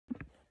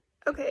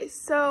Okay,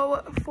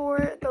 so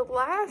for the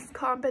last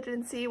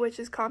competency, which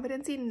is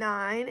competency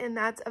 9, and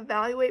that's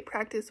evaluate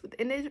practice with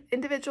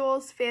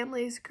individuals,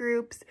 families,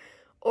 groups,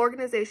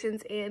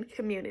 organizations, and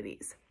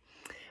communities.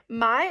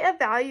 My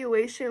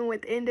evaluation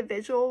with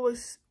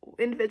individuals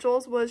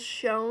was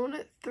shown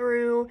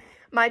through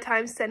my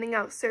time sending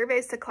out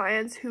surveys to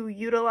clients who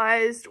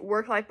utilized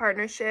work-life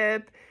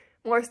partnership,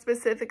 more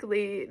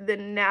specifically the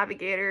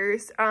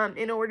navigators,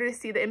 in order to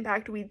see the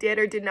impact we did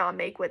or did not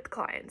make with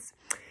clients.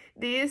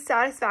 These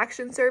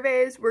satisfaction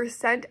surveys were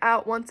sent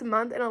out once a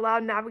month and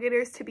allowed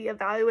navigators to be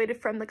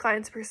evaluated from the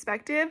client's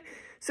perspective.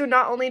 So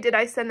not only did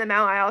I send them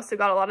out, I also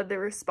got a lot of the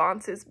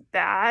responses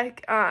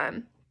back.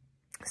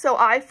 So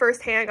I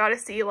firsthand got to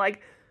see,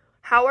 like,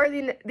 how are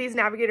these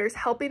navigators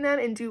helping them,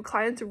 and do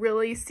clients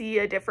really see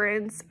a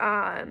difference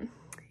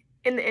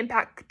in the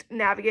impact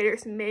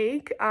navigators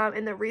make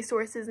and the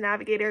resources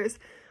navigators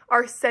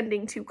are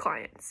sending to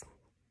clients.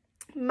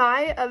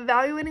 My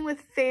evaluating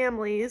with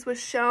families was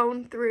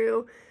shown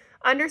through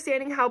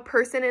understanding how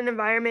person and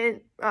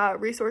environment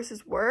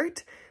resources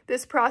worked.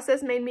 This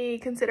process made me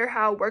consider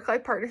how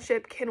work-life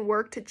partnership can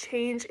work to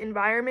change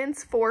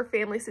environments for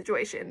family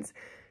situations.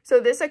 So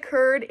this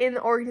occurred in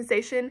the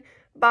organization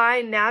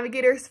by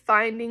navigators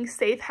finding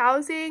safe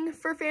housing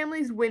for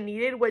families when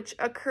needed, which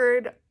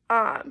occurred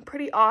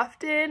pretty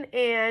often,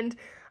 and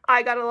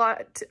I got a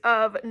lot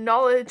of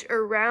knowledge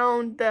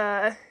around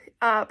the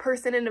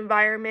person and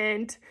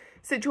environment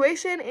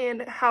situation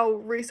and how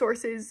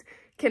resources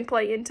can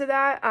play into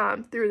that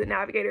through the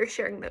navigators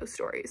sharing those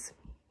stories.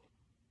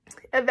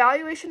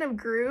 Evaluation of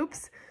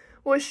groups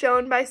was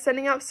shown by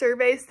sending out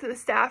surveys to the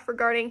staff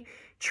regarding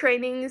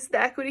trainings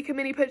the equity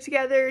committee put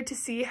together to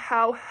see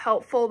how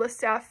helpful the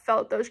staff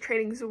felt those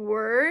trainings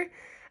were.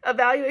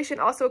 Evaluation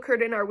also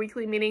occurred in our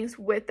weekly meetings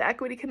with the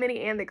equity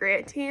committee and the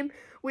grant team.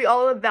 We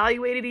all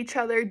evaluated each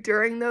other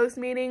during those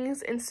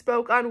meetings and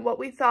spoke on what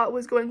we thought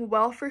was going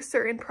well for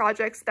certain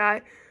projects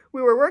that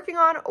we were working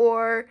on,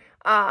 or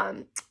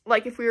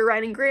like if we were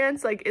writing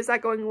grants, like, is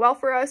that going well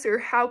for us, or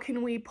how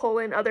can we pull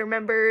in other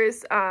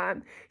members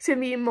to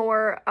be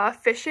more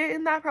efficient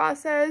in that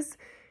process.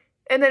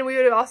 And then we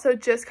would also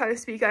just kind of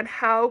speak on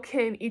how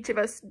can each of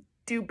us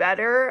do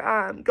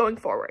better going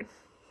forward.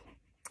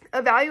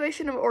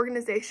 Evaluation of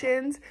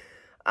organizations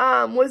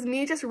was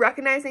me just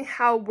recognizing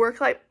how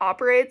work-life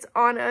operates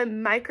on a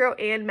micro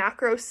and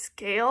macro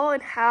scale,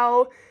 and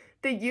how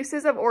the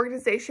uses of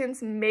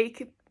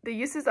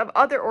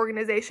other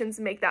organizations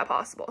make that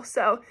possible.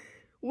 So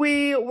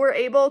we were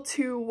able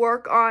to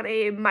work on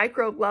a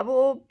micro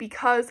level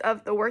because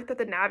of the work that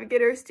the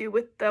navigators do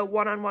with the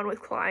one-on-one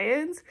with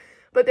clients,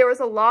 but there was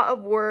a lot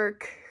of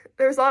work,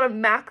 there's a lot of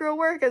macro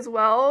work as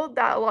well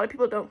that a lot of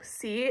people don't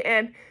see,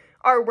 and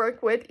our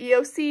work with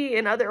EOC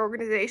and other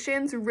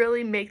organizations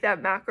really make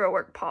that macro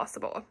work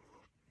possible.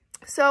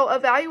 So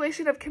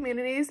evaluation of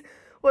communities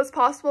was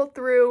possible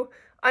through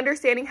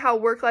understanding how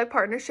work-life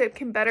partnership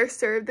can better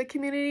serve the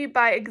community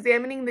by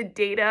examining the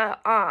data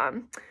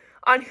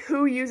on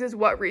who uses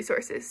what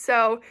resources.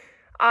 So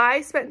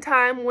I spent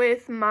time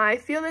with my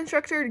field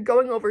instructor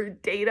going over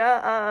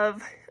data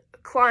of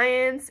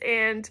clients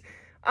and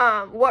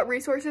what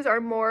resources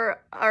are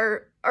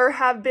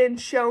have been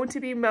shown to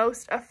be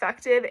most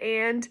effective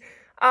and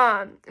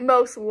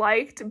most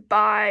liked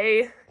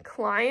by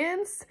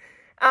clients,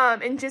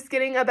 and just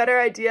getting a better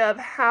idea of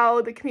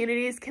how the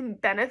communities can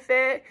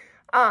benefit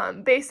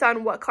based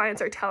on what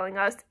clients are telling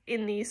us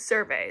in these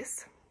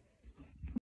surveys.